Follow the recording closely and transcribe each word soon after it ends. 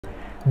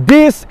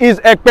This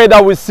is Epe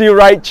that we see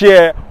right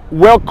here.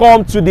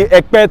 Welcome to the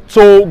Epe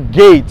toll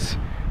gate.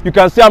 You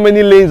can see how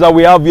many lanes that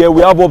we have here.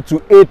 We have up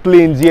to 8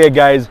 lanes here,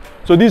 guys.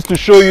 So this to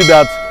show you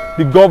that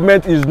the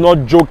government is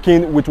not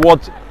joking with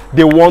what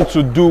they want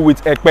to do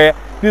with Epe.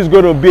 This is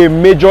going to be a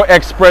major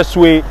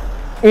expressway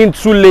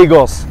into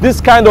Lagos.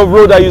 This kind of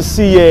road that you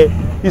see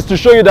here is to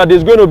show you that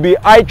there's going to be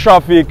high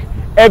traffic,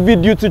 heavy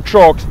duty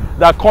trucks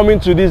that come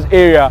into this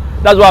area.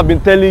 That's what I've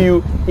been telling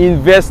you,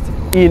 invest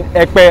in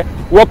Epe.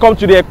 Welcome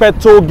to the Epe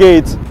toll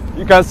gate.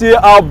 You can see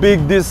how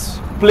big this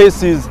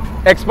place is.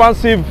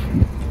 Expansive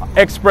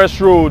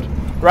express road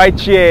right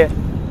here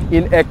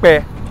in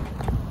Epe.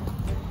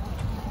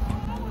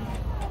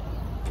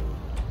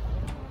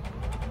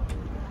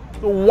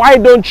 So why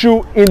don't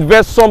you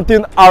invest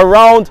something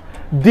around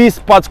this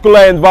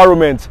particular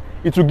environment?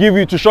 It will give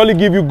you, to surely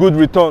give you good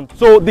return.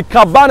 So the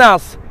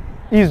Cabanas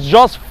is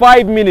just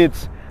 5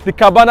 minutes. The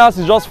Cabanas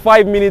is just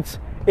 5 minutes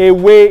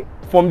away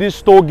from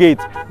this toll gate.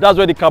 That's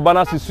where the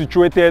Cabanas is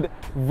situated.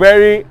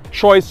 Very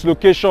choice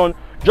location,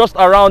 just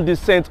around the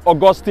St.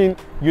 Augustine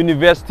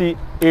University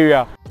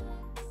area.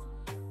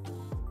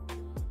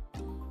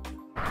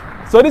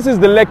 So this is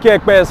the Lekki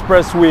Epe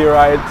Expressway,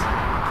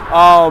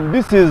 right?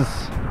 This is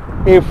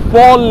a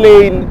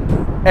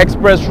 4-lane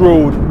express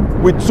road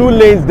with 2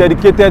 lanes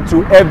dedicated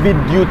to heavy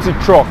duty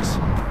trucks.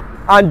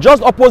 And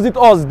just opposite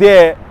us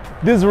there,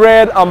 this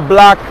red and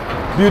black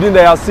building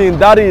that you are seeing,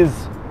 that is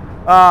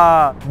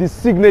the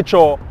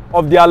signature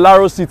of the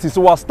Alaro City.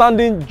 So we're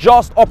standing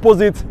just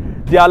opposite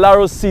the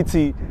Alaro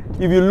City.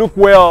 If you look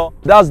well,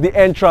 that's the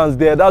entrance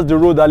there. That's the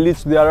road that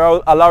leads to the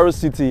Alaro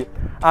City.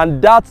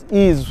 And that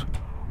is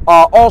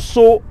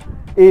also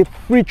a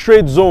free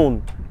trade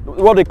zone,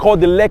 what they call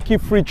the Lekki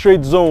Free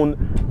Trade Zone.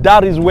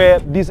 That is where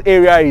this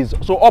area is.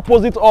 So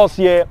opposite us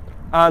here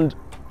and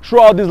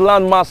throughout these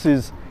land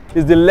masses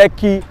is the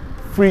Lekki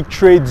Free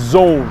Trade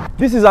Zone.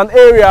 This is an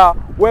area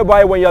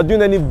whereby when you're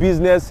doing any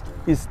business,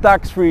 it's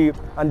tax-free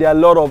and there are a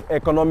lot of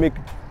economic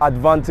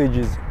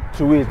advantages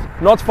to it.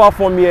 Not far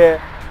from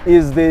here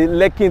is the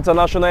Lekki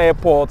International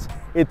Airport,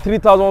 a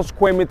 3,000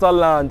 square meter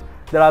land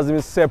that has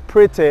been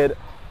separated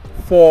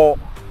for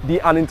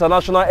an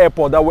international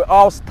airport that will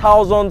house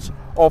thousands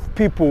of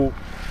people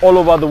all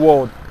over the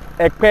world.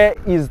 Epe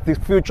is the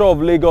future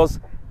of Lagos.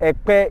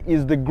 Epe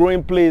is the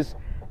growing place.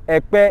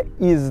 Epe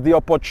is the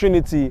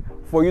opportunity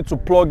for you to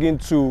plug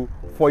into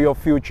for your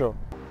future.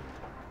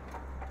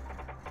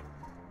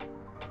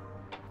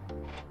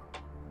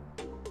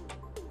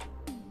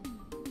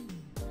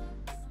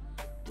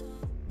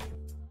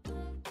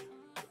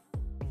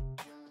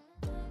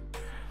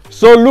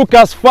 So look,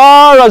 as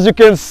far as you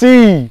can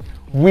see,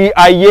 we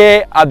are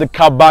here at the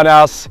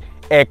Cabanas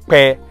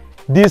Epe.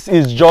 This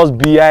is just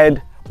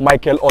behind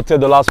Michael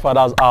Otedola's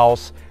father's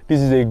house.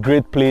 This is a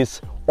great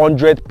place,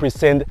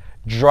 100%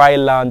 dry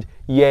land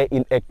here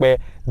in Epe.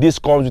 This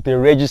comes with a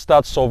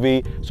registered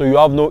survey, so you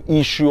have no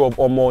issue of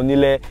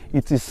Omonile.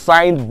 It is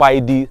signed by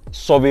the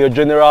Surveyor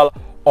General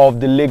of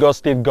the Lagos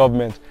State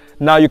Government.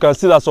 Now you can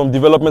see that some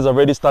developments have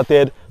already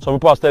started. Some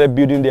people have started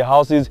building their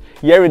houses.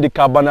 Here in the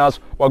Cabanas,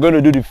 we're going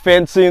to do the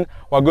fencing,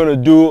 we're going to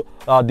do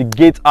the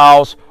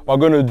gatehouse, we're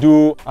going to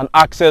do an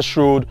access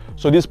road.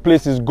 So this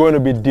place is going to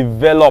be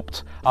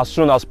developed as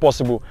soon as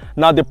possible.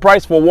 Now the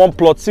price for one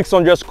plot,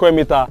 600 square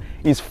meter,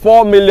 is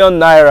 4 million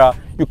naira.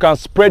 You can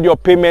spread your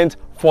payment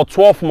for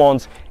 12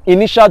 months.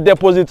 Initial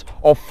deposit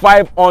of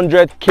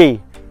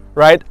 500k,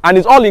 right? And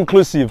it's all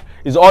inclusive.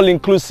 It's all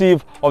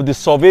inclusive of the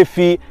survey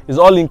fee. It's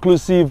all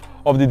inclusive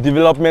of the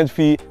development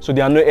fee, so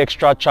there are no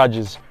extra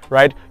charges,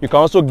 right? You can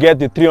also get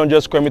the 300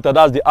 square meter,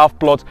 that's the half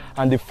plot,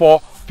 and the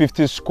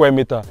 450 square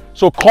meter.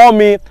 So call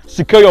me,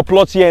 secure your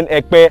plot here in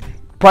Epe.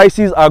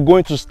 Prices are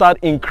going to start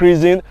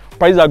increasing,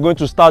 prices are going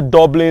to start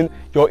doubling,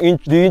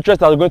 the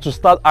interest are going to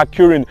start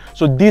accruing.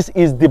 So this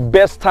is the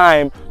best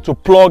time to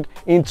plug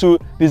into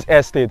this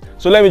estate.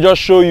 So let me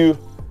just show you.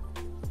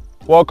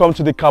 Welcome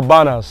to the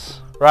Cabanas,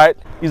 right?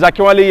 It's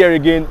Akinwale here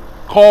again.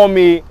 Call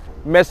me,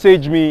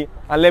 message me,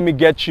 and let me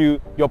get you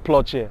your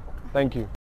plot here. Thank you.